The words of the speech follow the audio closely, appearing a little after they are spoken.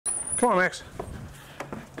Come on, Max.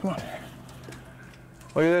 Come on.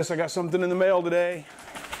 Look at this, I got something in the mail today.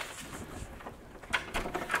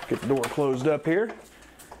 Get the door closed up here.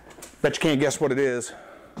 Bet you can't guess what it is.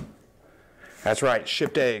 That's right,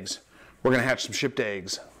 shipped eggs. We're gonna hatch some shipped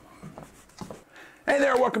eggs. Hey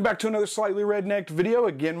there, welcome back to another Slightly Rednecked video.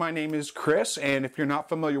 Again, my name is Chris, and if you're not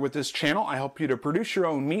familiar with this channel, I help you to produce your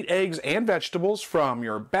own meat, eggs, and vegetables from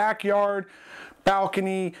your backyard,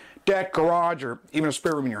 balcony, deck, garage, or even a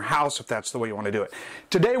spare room in your house if that's the way you want to do it.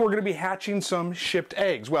 Today we're going to be hatching some shipped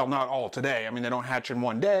eggs. Well, not all today. I mean, they don't hatch in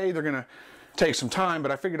one day. They're going to take some time,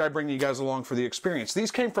 but I figured I'd bring you guys along for the experience.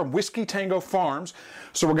 These came from Whiskey Tango Farms,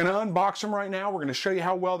 so we're going to unbox them right now. We're going to show you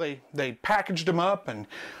how well they packaged them up, and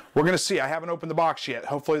we're going to see. I haven't opened the box yet.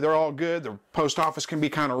 Hopefully they're all good. The post office can be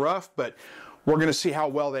kind of rough, but we're going to see how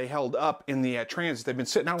well they held up in the transit. They've been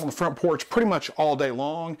sitting out on the front porch pretty much all day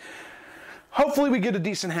long. Hopefully we get a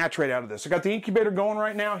decent hatch rate out of this. I got the incubator going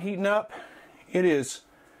right now, heating up. It is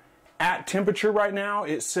at temperature right now.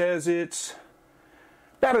 It says it's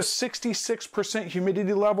about a 66%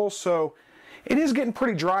 humidity level, so it is getting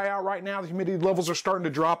pretty dry out right now. The humidity levels are starting to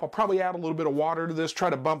drop. I'll probably add a little bit of water to this, try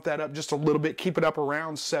to bump that up just a little bit, keep it up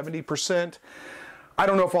around 70%. I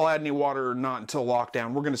don't know if I'll add any water or not until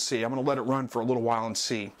lockdown. We're going to see. I'm going to let it run for a little while and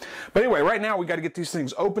see. But anyway, right now we got to get these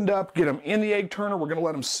things opened up, get them in the egg turner. We're going to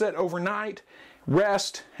let them sit overnight,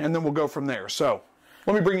 rest, and then we'll go from there. So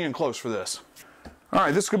let me bring you in close for this. All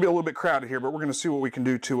right, this is going to be a little bit crowded here, but we're going to see what we can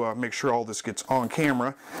do to make sure all this gets on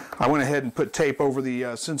camera. I went ahead and put tape over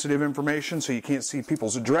the sensitive information so you can't see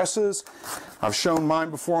people's addresses. I've shown mine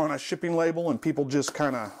before on a shipping label, and people just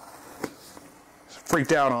kind of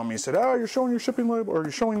freaked out on me. Said, oh, you're showing your shipping label, or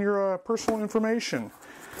you're showing your personal information.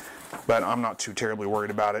 But I'm not too terribly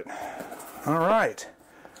worried about it. All right,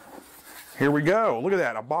 here we go. Look at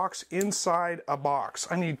that, a box inside a box.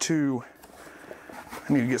 I need to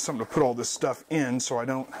get something to put all this stuff in so I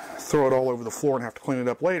don't throw it all over the floor and have to clean it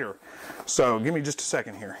up later. So give me just a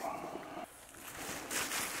second here.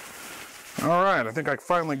 All right, I think I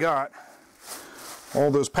finally got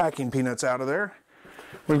all those packing peanuts out of there.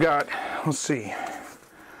 We've got, let's see,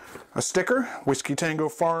 a sticker, Whiskey Tango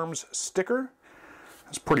Farms sticker.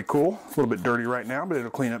 That's pretty cool. A little bit dirty right now, but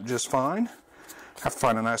it'll clean up just fine. Have to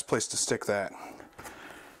find a nice place to stick that.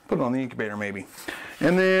 Put it on the incubator maybe.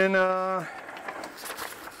 And then, let's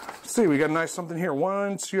see, we got a nice something here.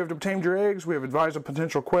 Once you have obtained your eggs, we have advised the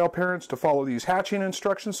potential quail parents to follow these hatching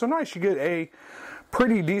instructions. So nice, you get a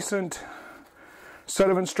pretty decent set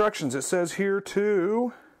of instructions. It says here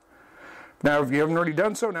to... Now, if you haven't already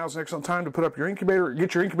done so, now's an excellent time to put up your incubator,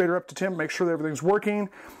 get your incubator up to temp, make sure that everything's working.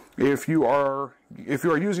 If you are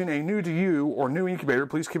using a new to you or new incubator,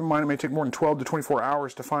 please keep in mind it may take more than 12 to 24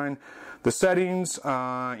 hours to find the settings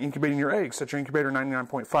incubating your eggs. Set your incubator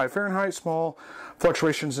 99.5 Fahrenheit. Small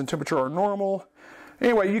fluctuations in temperature are normal.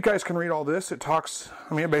 Anyway, you guys can read all this. It talks,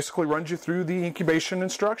 I mean, it basically runs you through the incubation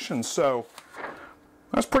instructions. So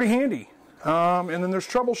that's pretty handy. And then there's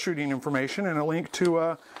troubleshooting information and a link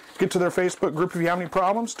to get to their Facebook group if you have any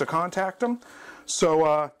problems, to contact them.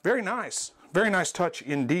 So very nice touch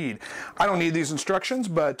indeed. I don't need these instructions,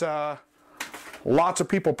 but lots of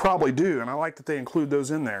people probably do, and I like that they include those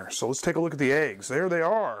in there. So let's take a look at the eggs. There they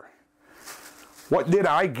are. What did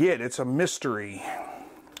I get? It's a mystery.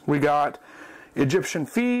 We got Egyptian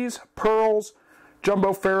Fees, Pearls,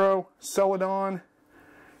 Jumbo Pharaoh, Celadon,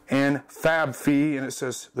 and Fab Fee, and it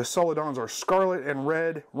says the Celadons are Scarlet and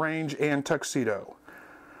Red Range and Tuxedo.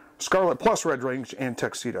 Scarlet plus Red Range and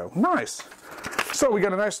Tuxedo. Nice. So we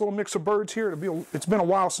got a nice little mix of birds here. It's been a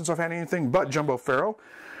while since I've had anything but Jumbo Pharaoh.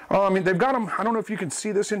 I mean, they've got them, I don't know if you can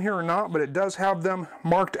see this in here or not, but it does have them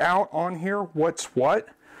marked out on here what's what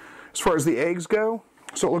as far as the eggs go.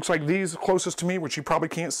 So it looks like these closest to me, which you probably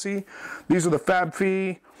can't see, these are the Fab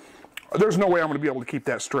Fee. There's no way I'm going to be able to keep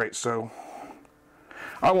that straight, so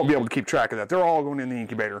I won't be able to keep track of that. They're all going in the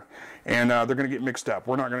incubator, and they're going to get mixed up.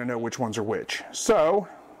 We're not going to know which ones are which. So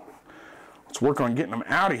let's work on getting them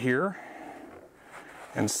out of here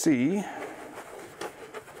and see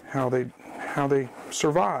how they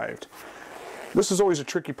survived. This is always a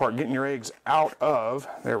tricky part, getting your eggs out of,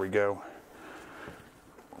 there we go.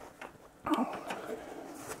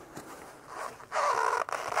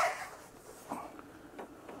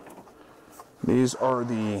 These are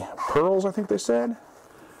the pearls, I think they said.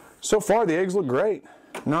 So far, the eggs look great.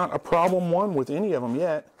 Not a problem one with any of them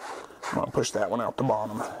yet. I'm going to push that one out the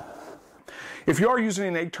bottom. If you are using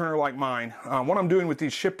an egg turner like mine, what I'm doing with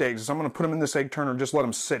these shipped eggs is I'm going to put them in this egg turner and just let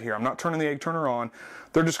them sit here. I'm not turning the egg turner on.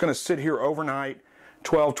 They're just going to sit here overnight,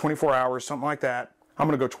 12, 24 hours, something like that. I'm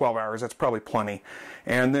going to go 12 hours. That's probably plenty.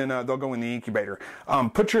 And then they'll go in the incubator.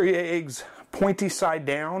 Put your eggs pointy side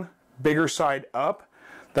down. bigger side up.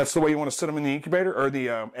 That's the way you want to set them in the incubator or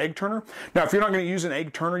the egg turner. Now, if you're not going to use an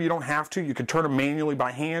egg turner, you don't have to. You can turn them manually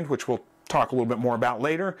by hand, which we'll talk a little bit more about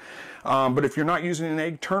later. But if you're not using an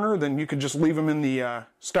egg turner, then you can just leave them in the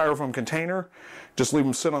styrofoam container. Just leave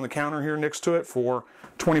them sit on the counter here next to it for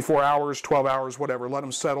 24 hours, 12 hours, whatever. Let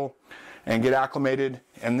them settle and get acclimated,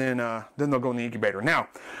 and then they'll go in the incubator. Now,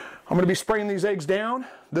 I'm going to be spraying these eggs down.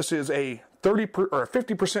 This is a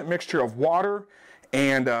 50% mixture of water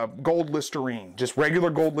and gold Listerine, just regular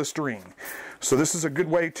gold Listerine. So this is a good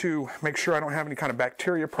way to make sure I don't have any kind of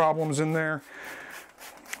bacteria problems in there.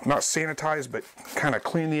 Not sanitize, but kind of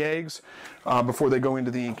clean the eggs before they go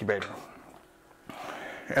into the incubator.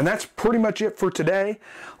 And that's pretty much it for today.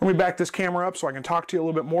 Let me back this camera up so I can talk to you a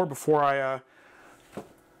little bit more before I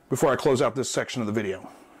close out this section of the video.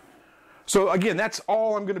 So again, that's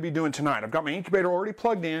all I'm going to be doing tonight. I've got my incubator already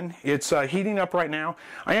plugged in. It's heating up right now.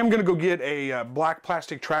 I am going to go get a black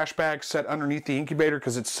plastic trash bag set underneath the incubator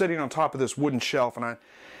because it's sitting on top of this wooden shelf, and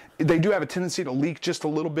they do have a tendency to leak just a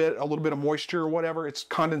little bit of moisture or whatever. It's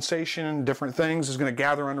condensation and different things is going to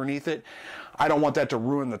gather underneath it. I don't want that to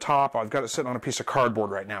ruin the top. I've got it sitting on a piece of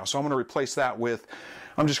cardboard right now. So I'm going to replace that with,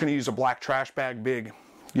 I'm just going to use a black trash bag, big,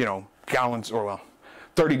 gallons, or well,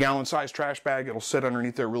 30-gallon size trash bag. It'll sit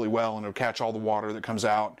underneath there really well, and it'll catch all the water that comes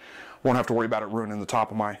out. Won't have to worry about it ruining the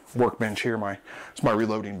top of my workbench here. It's my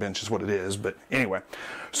reloading bench is what it is. But anyway,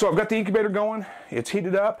 so I've got the incubator going. It's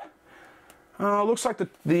heated up. Looks like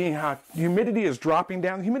the humidity is dropping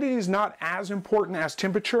down. The humidity is not as important as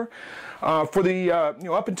temperature. For the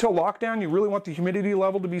up until lockdown, you really want the humidity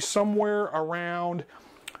level to be somewhere around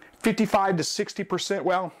 55 to 60%.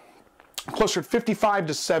 Well, closer to 55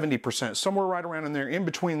 to 70%, somewhere right around in there, in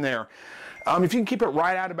between there. If you can keep it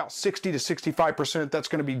right at about 60 to 65%, that's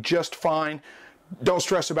going to be just fine. Don't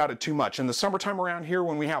stress about it too much. In the summertime around here,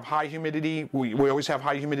 when we have high humidity, we always have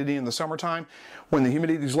high humidity in the summertime. When the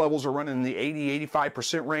humidity levels are running in the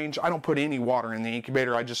 80-85% range, I don't put any water in the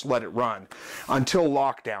incubator. I just let it run until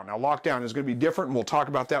lockdown. Now, lockdown is going to be different, and we'll talk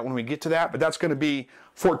about that when we get to that, but that's going to be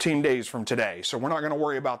 14 days from today. So we're not going to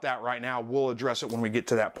worry about that right now. We'll address it when we get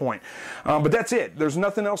to that point. But that's it. There's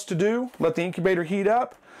nothing else to do. Let the incubator heat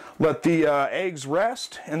up. Let the eggs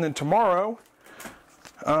rest. And then tomorrow,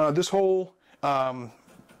 this whole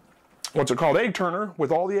what's it called, egg turner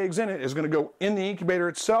with all the eggs in it is going to go in the incubator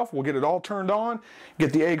itself. We'll get it all turned on,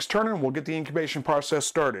 get the eggs turning, and we'll get the incubation process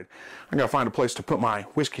started. I got to find a place to put my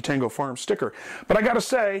Whiskey Tango Farm sticker. But I got to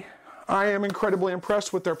say, I am incredibly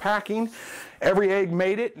impressed with their packing. Every egg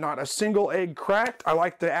made it, not a single egg cracked. I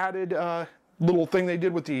like the added little thing they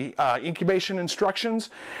did with the incubation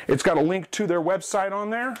instructions. It's got a link to their website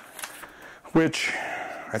on there, which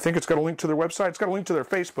I think it's got a link to their website. It's got a link to their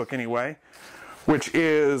Facebook anyway, which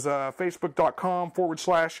is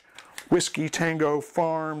facebook.com/Whiskey Tango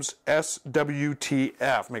Farms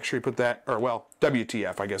SWTF. Make sure you put that, or well,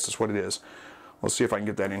 WTF, I guess is what it is. Let's see if I can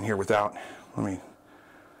get that in here without,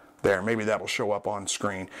 there, maybe that'll show up on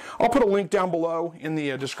screen. I'll put a link down below in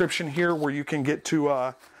the description here where you can get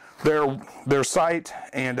to their site,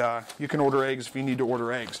 and you can order eggs if you need to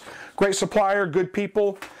order eggs. Great supplier, good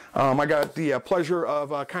people. I got the pleasure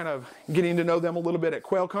of kind of getting to know them a little bit at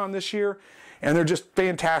QuailCon this year, and they're just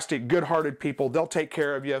fantastic, good-hearted people. They'll take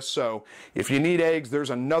care of you, so if you need eggs,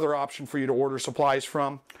 there's another option for you to order supplies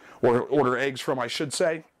from, or order eggs from, I should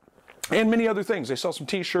say, and many other things. They sell some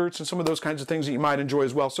t-shirts and some of those kinds of things that you might enjoy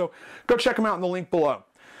as well, so go check them out in the link below.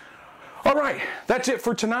 All right, that's it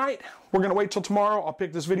for tonight. We're going to wait till tomorrow. I'll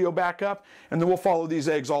pick this video back up, and then we'll follow these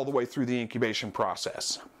eggs all the way through the incubation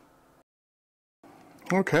process.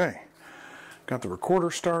 Okay, got the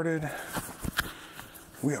recorder started.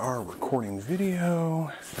 We are recording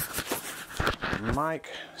video. Mic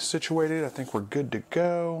situated. I think we're good to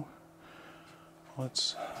go.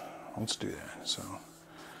 Let's do that. So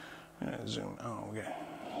I'm gonna zoom. Oh, we got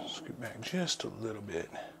scoot back just a little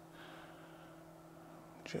bit.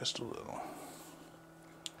 Just a little.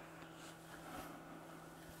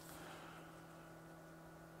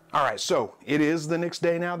 All right, so it is the next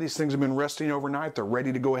day now. These things have been resting overnight. They're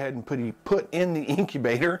ready to go ahead and put in the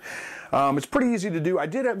incubator. It's pretty easy to do. I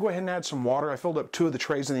did go ahead and add some water. I filled up 2 of the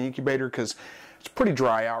trays in the incubator because it's pretty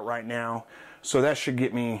dry out right now. So that should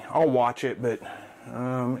get me, I'll watch it, but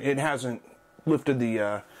it hasn't lifted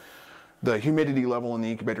the humidity level in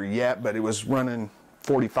the incubator yet, but it was running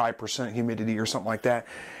 45% humidity or something like that.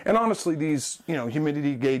 And honestly, these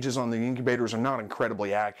humidity gauges on the incubators are not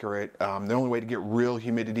incredibly accurate. The only way to get real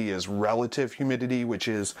humidity is relative humidity, which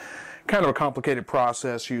is kind of a complicated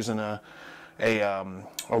process using a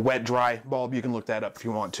wet dry bulb. You can look that up if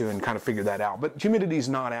you want to and kind of figure that out. But humidity is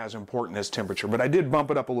not as important as temperature. But I did bump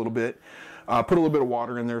it up a little bit Put a little bit of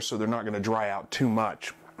water in there so they're not going to dry out too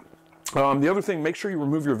much. The other thing, make sure you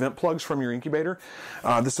remove your vent plugs from your incubator.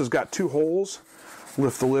 This has got 2 holes.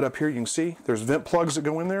 Lift the lid up here, you can see there's vent plugs that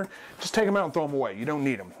go in there. Just take them out and throw them away. You don't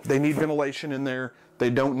need them. They need ventilation in there. They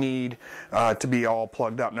don't need to be all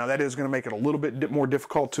plugged up. Now that is going to make it a little bit more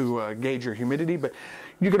difficult to gauge your humidity, but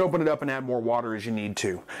you can open it up and add more water as you need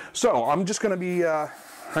to. So I'm just going to be, I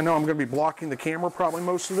know I'm going to be blocking the camera probably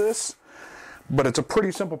most of this, but it's a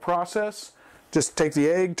pretty simple process. Just take the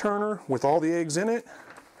egg turner with all the eggs in it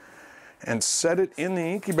and set it in the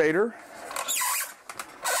incubator.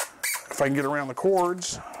 If I can get around the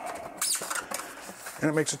cords. And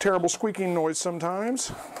it makes a terrible squeaking noise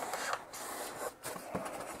sometimes.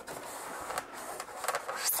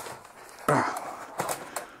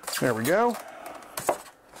 There we go.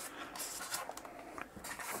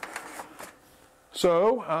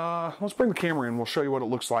 So let's bring the camera in. We'll show you what it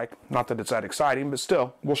looks like. Not that it's that exciting, but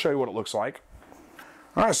still, we'll show you what it looks like.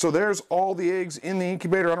 All right, so there's all the eggs in the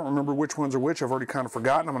incubator. I don't remember which ones are which. I've already kind of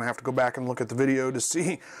forgotten. I'm going to have to go back and look at the video to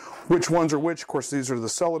see which ones are which. Of course, these are the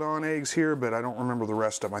Celadon eggs here, but I don't remember the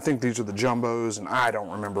rest of them. I think these are the Jumbos, and I don't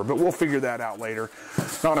remember, but we'll figure that out later.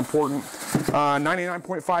 Not important.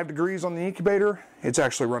 99.5 degrees on the incubator. It's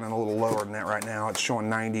actually running a little lower than that right now. It's showing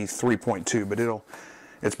 93.2, but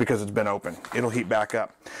it's because it's been open. It'll heat back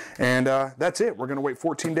up. And that's it. We're going to wait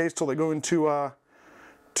 14 days till they go into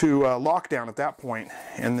lockdown at that point,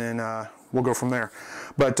 and then we'll go from there.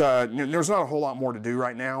 But there's not a whole lot more to do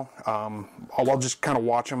right now. I'll just kind of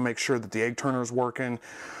watch them, make sure that the egg turner is working.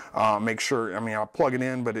 Make sure, I mean, I'll plug it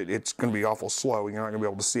in, but it's going to be awful slow. You're not going to be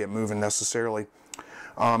able to see it moving necessarily.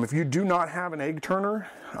 If you do not have an egg turner,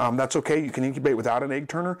 that's okay. You can incubate without an egg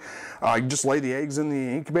turner. You just lay the eggs in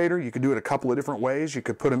the incubator. You could do it a couple of different ways. You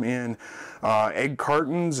could put them in egg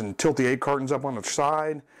cartons and tilt the egg cartons up on the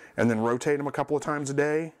side and then rotate them a couple of times a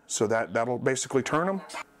day, so that'll basically turn them.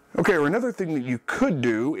 Okay, or another thing that you could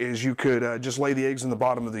do is you could just lay the eggs in the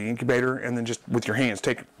bottom of the incubator and then just with your hands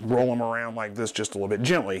roll them around like this just a little bit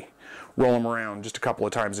gently. Roll them around just a couple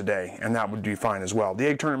of times a day, and that would be fine as well. The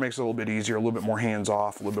egg turner makes it a little bit easier, a little bit more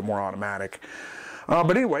hands-off, a little bit more automatic.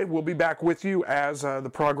 But anyway, we'll be back with you as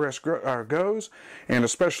the progress goes, and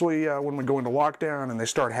especially when we go into lockdown and they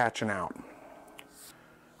start hatching out.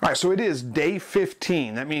 All right, so it is day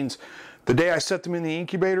 15. That means the day I set them in the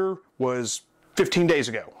incubator was 15 days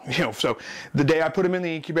ago. So the day I put them in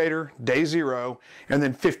the incubator, day 0, and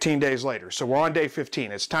then 15 days later. So we're on day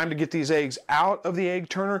 15. It's time to get these eggs out of the egg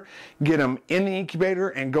turner, get them in the incubator,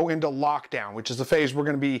 and go into lockdown, which is the phase we're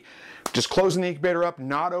going to be just closing the incubator up,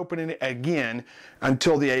 not opening it again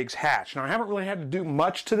until the eggs hatch. Now, I haven't really had to do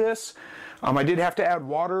much to this. I did have to add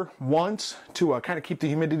water once to kind of keep the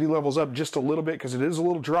humidity levels up just a little bit because it is a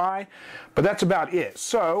little dry, but that's about it.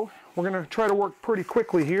 So we're going to try to work pretty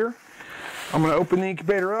quickly here. I'm going to open the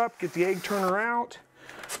incubator up, get the egg turner out,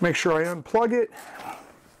 make sure I unplug it.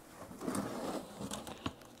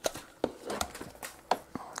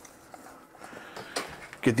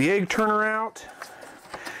 Get the egg turner out.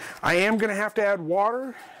 I am going to have to add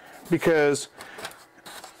water because,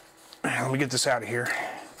 let me get this out of here.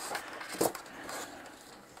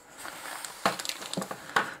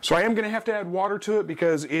 So I am going to have to add water to it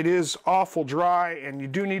because it is awful dry, and you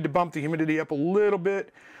do need to bump the humidity up a little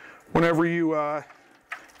bit whenever you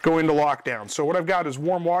go into lockdown. So what I've got is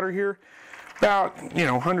warm water here, about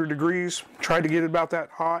 100 degrees. Tried to get it about that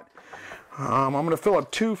hot. I'm going to fill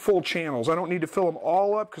up 2 full channels. I don't need to fill them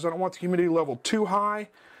all up because I don't want the humidity level too high,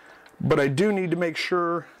 but I do need to make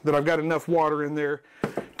sure that I've got enough water in there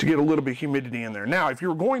to get a little bit of humidity in there. Now, if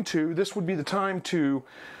you're going to, this would be the time to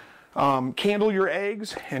candle your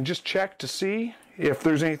eggs and just check to see if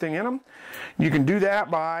there's anything in them. You can do that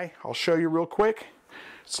by, I'll show you real quick.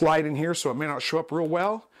 It's light in here, so it may not show up real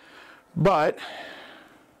well, but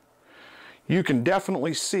you can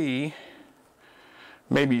definitely see,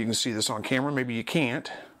 maybe you can see this on camera, maybe you can't,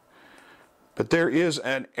 but there is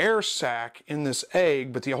an air sac in this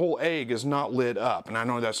egg, but the whole egg is not lit up, and I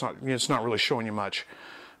know it's not really showing you much.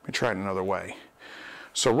 Let me try it another way.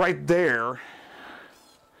 So right there,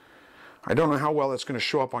 I don't know how well that's going to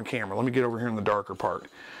show up on camera. Let me get over here in the darker part.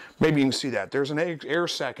 Maybe you can see that. There's an air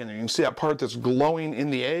sac in there. You can see that part that's glowing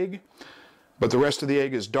in the egg, but the rest of the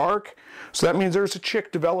egg is dark. So that means there's a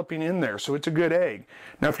chick developing in there, so it's a good egg.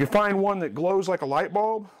 Now, if you find one that glows like a light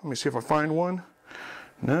bulb, let me see if I find one.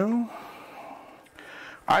 No.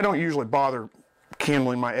 I don't usually bother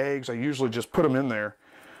candling my eggs. I usually just put them in there,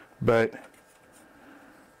 but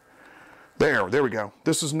there we go.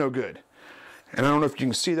 This is no good. And I don't know if you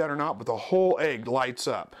can see that or not, but the whole egg lights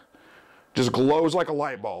up. Just glows like a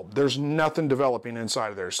light bulb. There's nothing developing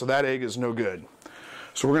inside of there, so that egg is no good.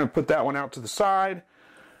 So we're going to put that one out to the side.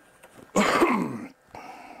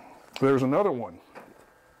 There's another one.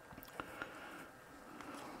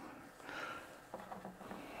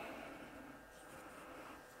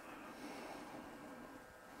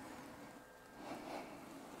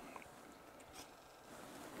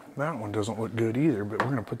 That one doesn't look good either, but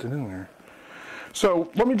we're going to put that in there.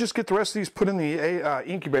 So let me just get the rest of these put in the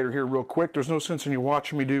incubator here real quick. There's no sense in you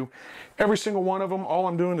watching me do every single one of them. All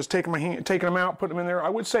I'm doing is taking them out, putting them in there. I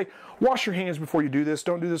would say wash your hands before you do this.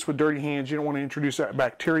 Don't do this with dirty hands. You don't want to introduce that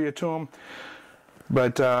bacteria to them.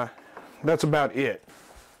 But that's about it.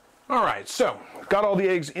 All right, so got all the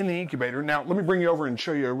eggs in the incubator. Now let me bring you over and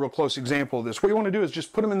show you a real close example of this. What you want to do is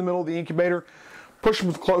just put them in the middle of the incubator. Push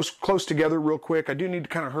them close together real quick. I do need to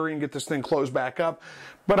kind of hurry and get this thing closed back up,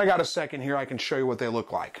 but I got a second here. I can show you what they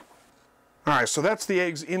look like. All right, so that's the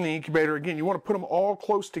eggs in the incubator. Again, you want to put them all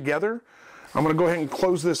close together. I'm going to go ahead and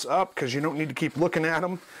close this up because you don't need to keep looking at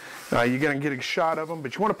them. You're going to get a shot of them,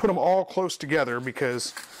 but you want to put them all close together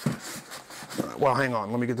because, well, hang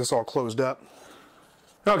on. Let me get this all closed up.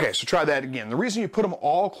 Okay, so try that again. The reason you put them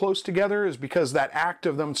all close together is because that act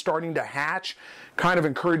of them starting to hatch kind of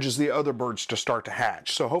encourages the other birds to start to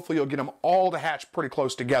hatch. So hopefully you'll get them all to hatch pretty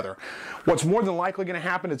close together. What's more than likely going to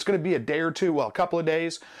happen, it's going to be a day or two, well, a couple of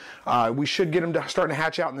days. We should get them to start to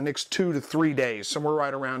hatch out in the next 2 to 3 days, somewhere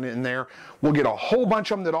right around in there. We'll get a whole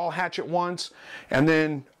bunch of them that all hatch at once, and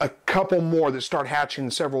then a couple more that start hatching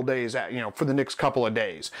in several days, for the next couple of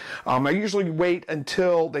days. I usually wait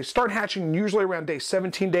until they start hatching, usually around day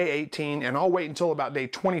 17, day 18, and I'll wait until about day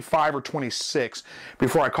 25 or 26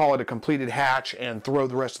 before I call it a completed hatch and throw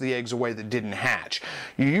the rest of the eggs away that didn't hatch.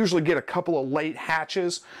 You usually get a couple of late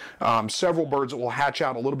hatches, several birds that will hatch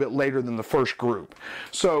out a little bit later than the first group.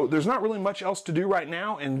 So there's not really much else to do right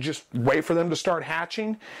now, and just wait for them to start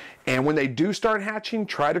hatching. And when they do start hatching,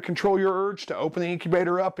 try to control your urge to open the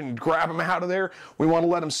incubator up and grab them out of there. We want to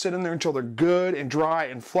let them sit in there until they're good and dry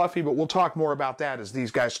and fluffy, but we'll talk more about that as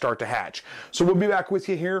these guys start to hatch. So we'll be back with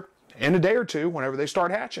you here in a day or two whenever they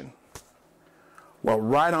start hatching. Well,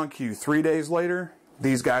 right on cue, 3 days later,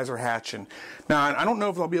 these guys are hatching. Now, I don't know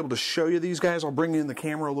if I'll be able to show you these guys. I'll bring in the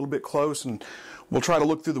camera a little bit close and we'll try to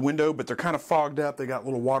look through the window, but they're kind of fogged up. They got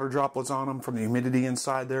little water droplets on them from the humidity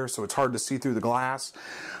inside there, so it's hard to see through the glass.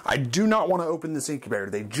 I do not want to open this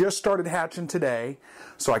incubator. They just started hatching today,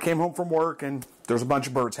 so I came home from work and there's a bunch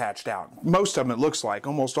of birds hatched out. Most of them, it looks like,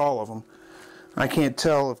 almost all of them. I can't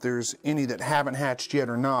tell if there's any that haven't hatched yet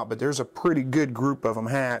or not, but there's a pretty good group of them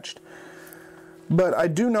hatched. But I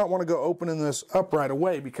do not want to go opening this up right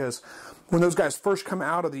away because when those guys first come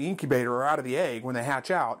out of the incubator or out of the egg, when they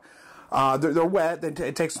hatch out, they're wet.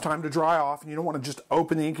 It takes time to dry off, and you don't want to just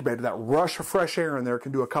open the incubator. That rush of fresh air in there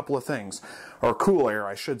can do a couple of things, or cool air,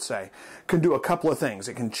 I should say, can do a couple of things.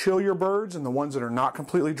 It can chill your birds, and the ones that are not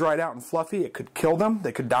completely dried out and fluffy, it could kill them.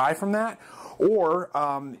 They could die from that. Or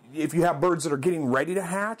if you have birds that are getting ready to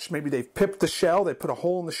hatch, maybe they've pipped the shell, they put a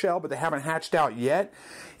hole in the shell, but they haven't hatched out yet,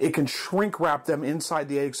 it can shrink wrap them inside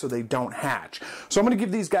the egg so they don't hatch. So I'm going to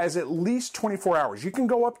give these guys at least 24 hours. You can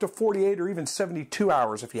go up to 48 or even 72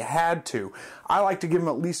 hours if you had to. I like to give them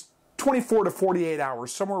at least 24 to 48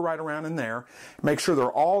 hours, somewhere right around in there. Make sure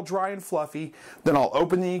they're all dry and fluffy. Then I'll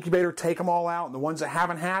open the incubator, take them all out, and the ones that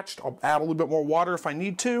haven't hatched, I'll add a little bit more water if I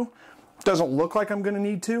need to. Doesn't look like I'm going to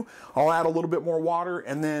need to. I'll add a little bit more water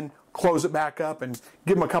and then close it back up and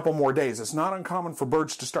give them a couple more days. It's not uncommon for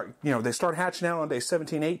birds to start, they start hatching out on day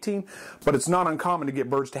 17, 18, but it's not uncommon to get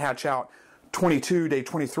birds to hatch out 22, day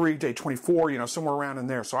 23, day 24, somewhere around in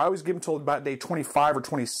there. So I always give them till about day 25 or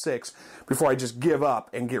 26 before I just give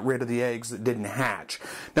up and get rid of the eggs that didn't hatch.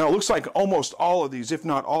 Now it looks like almost all of these, if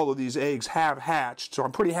not all of these eggs have hatched, so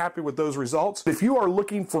I'm pretty happy with those results. If you are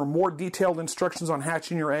looking for more detailed instructions on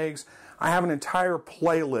hatching your eggs, I have an entire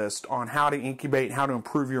playlist on how to incubate, how to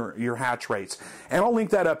improve your hatch rates. And I'll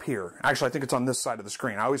link that up here. Actually, I think it's on this side of the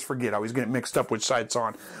screen. I always forget. I always get it mixed up which side it's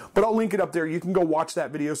on. But I'll link it up there. You can go watch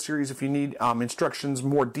that video series if you need instructions,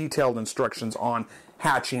 more detailed instructions on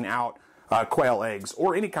hatching out quail eggs,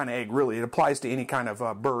 or any kind of egg, really. It applies to any kind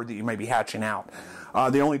of bird that you may be hatching out.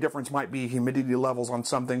 The only difference might be humidity levels on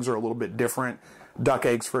some things are a little bit different. Duck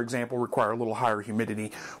eggs, for example, require a little higher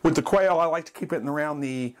humidity. With the quail, I like to keep it in around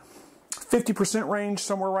the 50% range,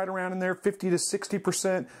 somewhere right around in there, 50 to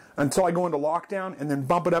 60% until I go into lockdown, and then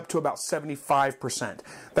bump it up to about 75%.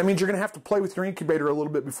 That means you're going to have to play with your incubator a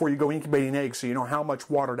little bit before you go incubating eggs so you know how much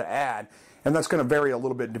water to add, and that's going to vary a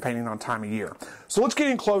little bit depending on time of year. So let's get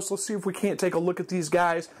in close. Let's see if we can't take a look at these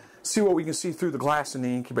guys, see what we can see through the glass in the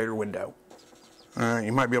incubator window.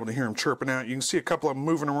 You might be able to hear them chirping out. You can see a couple of them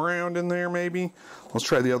moving around in there maybe. Let's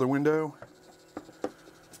try the other window.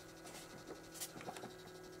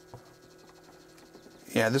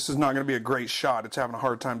 Yeah, this is not going to be a great shot. It's having a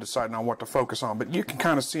hard time deciding on what to focus on, but you can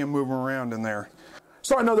kind of see them moving around in there.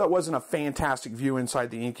 So I know that wasn't a fantastic view inside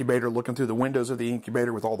the incubator, looking through the windows of the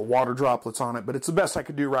incubator with all the water droplets on it, but it's the best I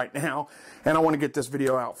could do right now, and I want to get this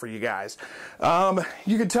video out for you guys.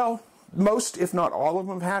 You can tell most, if not all of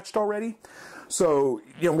them, have hatched already. So,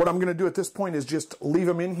 what I'm going to do at this point is just leave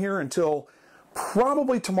them in here until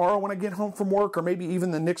probably tomorrow when I get home from work, or maybe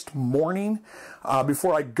even the next morning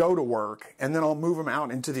before I go to work, and then I'll move them out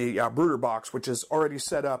into the brooder box, which is already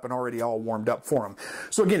set up and already all warmed up for them.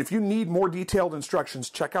 So again, if you need more detailed instructions,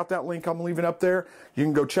 check out that link I'm leaving up there. You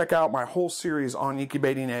can go check out my whole series on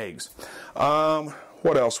incubating eggs.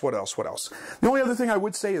 What else? The only other thing I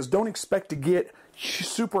would say is don't expect to get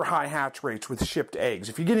super high hatch rates with shipped eggs.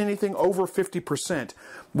 If you get anything over 50%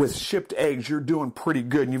 with shipped eggs, you're doing pretty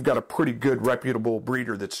good, and you've got a pretty good reputable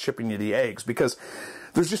breeder that's shipping you the eggs, because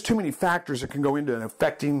there's just too many factors that can go into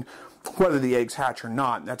affecting whether the eggs hatch or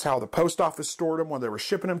not. And that's how the post office stored them when they were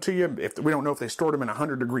shipping them to you. If we don't know if they stored them in a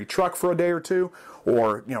 100-degree truck for a day or two,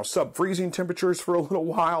 or sub-freezing temperatures for a little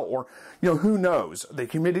while, or who knows, the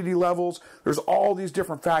humidity levels. There's all these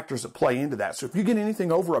different factors that play into that. So if you get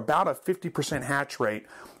anything over about a 50% hatch rate,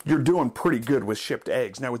 you're doing pretty good with shipped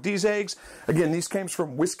eggs. Now with these eggs, again, these came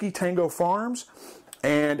from Whiskey Tango Farms,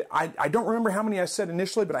 and I don't remember how many I said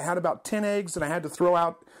initially, but I had about 10 eggs that I had to throw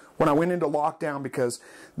out when I went into lockdown because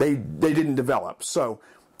they didn't develop. So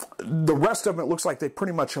the rest of them, it looks like they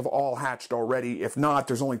pretty much have all hatched already. If not,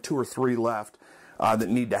 there's only 2 or 3 left that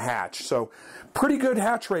need to hatch. So pretty good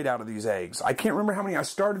hatch rate out of these eggs. I can't remember how many I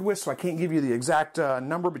started with, so I can't give you the exact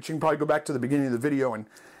number, but you can probably go back to the beginning of the video and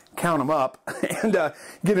count them up and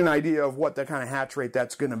get an idea of what the kind of hatch rate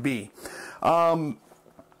that's going to be.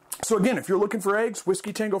 So again, if you're looking for eggs,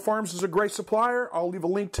 Whiskey Tango Farms is a great supplier. I'll leave a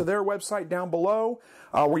link to their website down below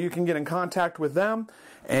where you can get in contact with them.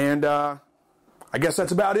 And I guess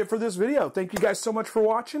that's about it for this video. Thank you guys so much for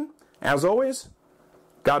watching. As always,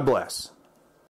 God bless.